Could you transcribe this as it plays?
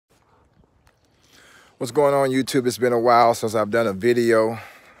What's going on, YouTube? It's been a while since I've done a video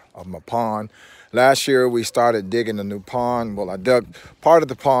of my pond. Last year we started digging a new pond. Well, I dug part of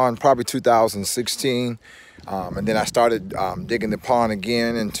the pond probably 2016, and then I started digging the pond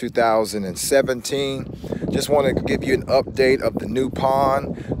again in 2017. Just want to give you an update of the new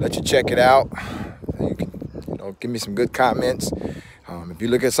pond, let you check it out. You can, give me some good comments. If you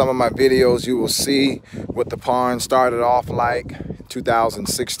look at some of my videos, you will see what the pond started off like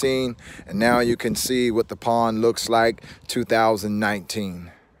 2016, and now you can see what the pond looks like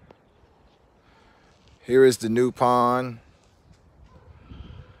 2019. Here is the new pond.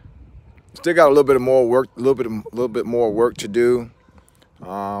 Still got a little bit more work, a little bit more work to do.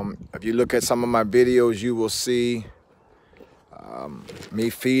 If you look at some of my videos, you will see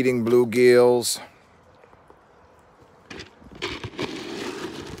me feeding bluegills.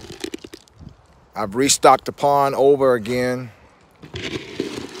 I've restocked the pond over again,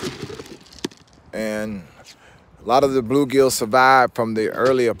 and a lot of the bluegills survived from the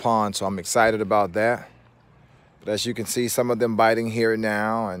earlier pond, so I'm excited about that. But as you can see, some of them biting here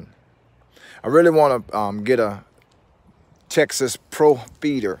now, and I really want to get a Texas Pro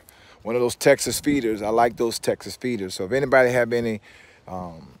feeder, one of those Texas feeders. I like those Texas feeders. So if anybody have any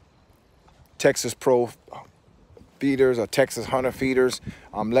Texas Pro feeders or Texas Hunter feeders,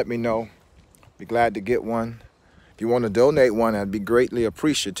 let me know. Be glad to get one. If you want to donate one, I'd be greatly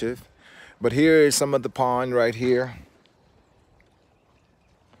appreciative. But here is some of the pond right here.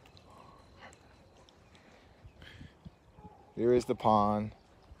 Here is the pond.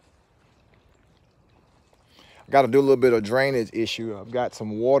 I got to do a little bit of drainage issue. I've got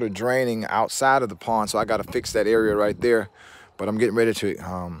some water draining outside of the pond, so I got to fix that area right there. But I'm getting ready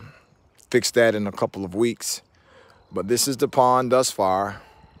to fix that in a couple of weeks. But this is the pond thus far.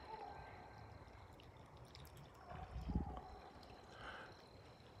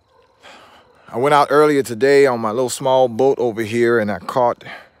 I went out earlier today on my little small boat over here, and I caught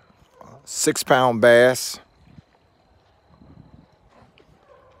a 6-pound bass.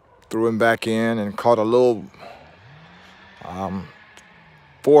 Threw him back in and caught a little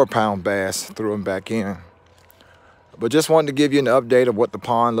 4-pound bass, threw him back in. But just wanted to give you an update of what the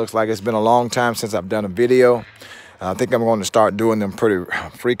pond looks like. It's been a long time since I've done a video. I think I'm going to start doing them pretty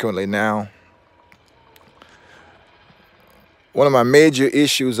frequently now. One of my major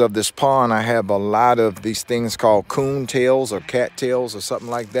issues of this pond, I have a lot of these things called coon tails or cat tails or something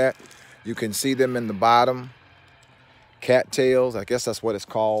like that. You can see them in the bottom. Cat tails, I guess that's what it's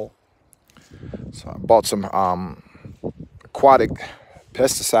called. So I bought some aquatic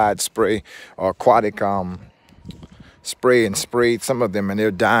pesticide spray or aquatic spray and sprayed some of them, and they're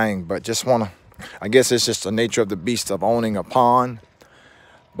dying. But just want to, I guess it's just the nature of the beast of owning a pond.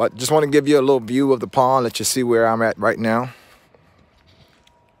 But just want to give you a little view of the pond, let you see where I'm at right now.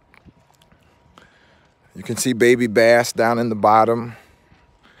 You can see baby bass down in the bottom.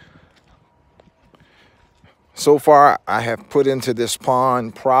 So far, I have put into this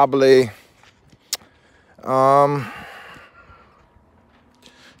pond probably 2,000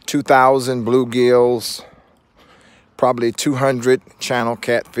 bluegills, probably 200 channel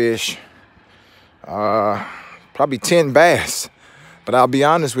catfish, probably 10 bass. But I'll be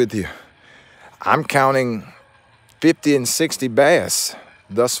honest with you, I'm counting 50 and 60 bass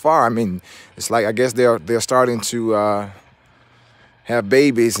thus far. I mean, it's like, I guess they're starting to have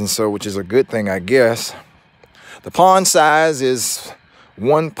babies, and so, which is a good thing, I guess. The pond size is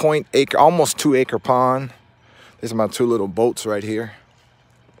 1 acre, almost 2 acre pond. These are my two little boats right here.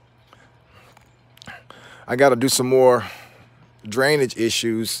 I got to do some more drainage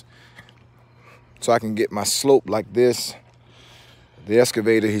issues so I can get my slope like this. The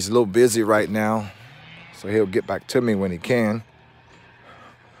excavator, he's a little busy right now, so he'll get back to me when he can.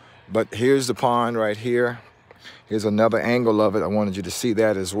 But here's the pond right here. Here's another angle of it. I wanted you to see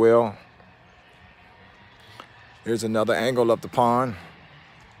that as well. Here's another angle of the pond.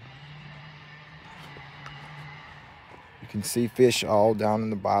 You can see fish all down in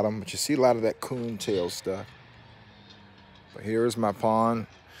the bottom, but you see a lot of that coon tail stuff. But here's my pond.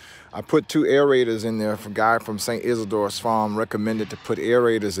 I put 2 aerators in there. A guy from St. Isidore's Farm recommended to put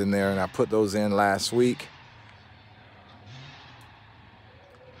aerators in there, and I put those in last week.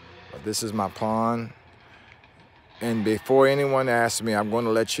 But this is my pond. And before anyone asks me, I'm going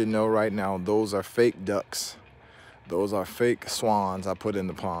to let you know right now, those are fake ducks. Those are fake swans I put in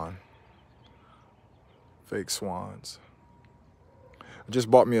the pond. Fake swans. I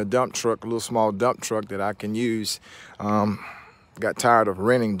just bought me a dump truck, a little small dump truck that I can use. Got tired of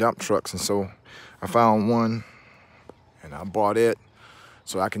renting dump trucks, and so I found one, and I bought it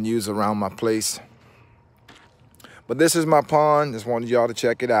so I can use around my place. But this is my pond. Just wanted y'all to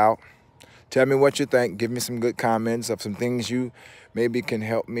check it out. Tell me what you think. Give me some good comments of some things you maybe can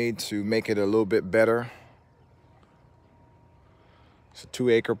help me to make it a little bit better. It's a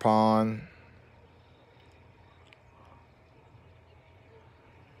 2-acre pond.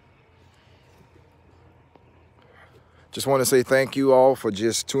 Just want to say thank you all for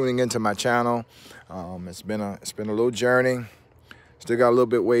just tuning into my channel. It's been a little journey. Still got a little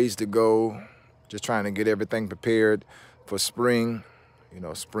bit ways to go. Just trying to get everything prepared for spring. You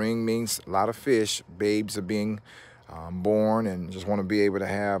know, spring means a lot of fish. Babes are being born, and just want to be able to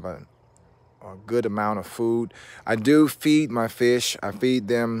have a good amount of food. I do feed my fish. I feed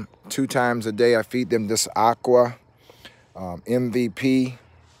them 2 times a day. I feed them this Aqua MVP.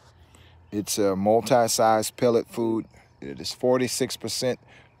 It's a multi-size pellet food. It is 46%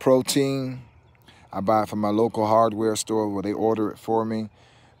 protein. I buy it from my local hardware store where they order it for me.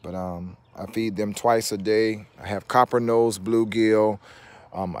 But I feed them twice a day. I have copper nose bluegill.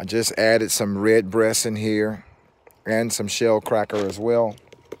 I just added some red breast in here and some shell cracker as well.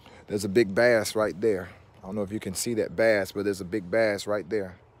 There's a big bass right there. I don't know if you can see that bass, but there's a big bass right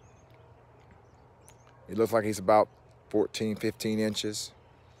there. It looks like he's about 14, 15 inches.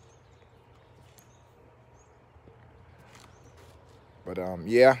 But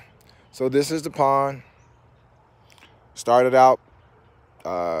yeah, so this is the pond. Started out,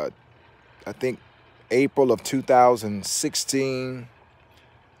 I think, April of 2016.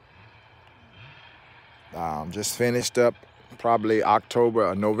 Just finished up probably October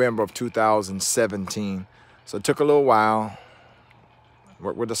or November of 2017. So it took a little while.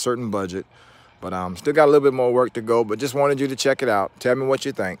 Worked with a certain budget. But still got a little bit more work to go. But just wanted you to check it out. Tell me what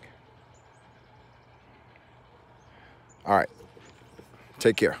you think. All right.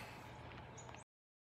 Take care.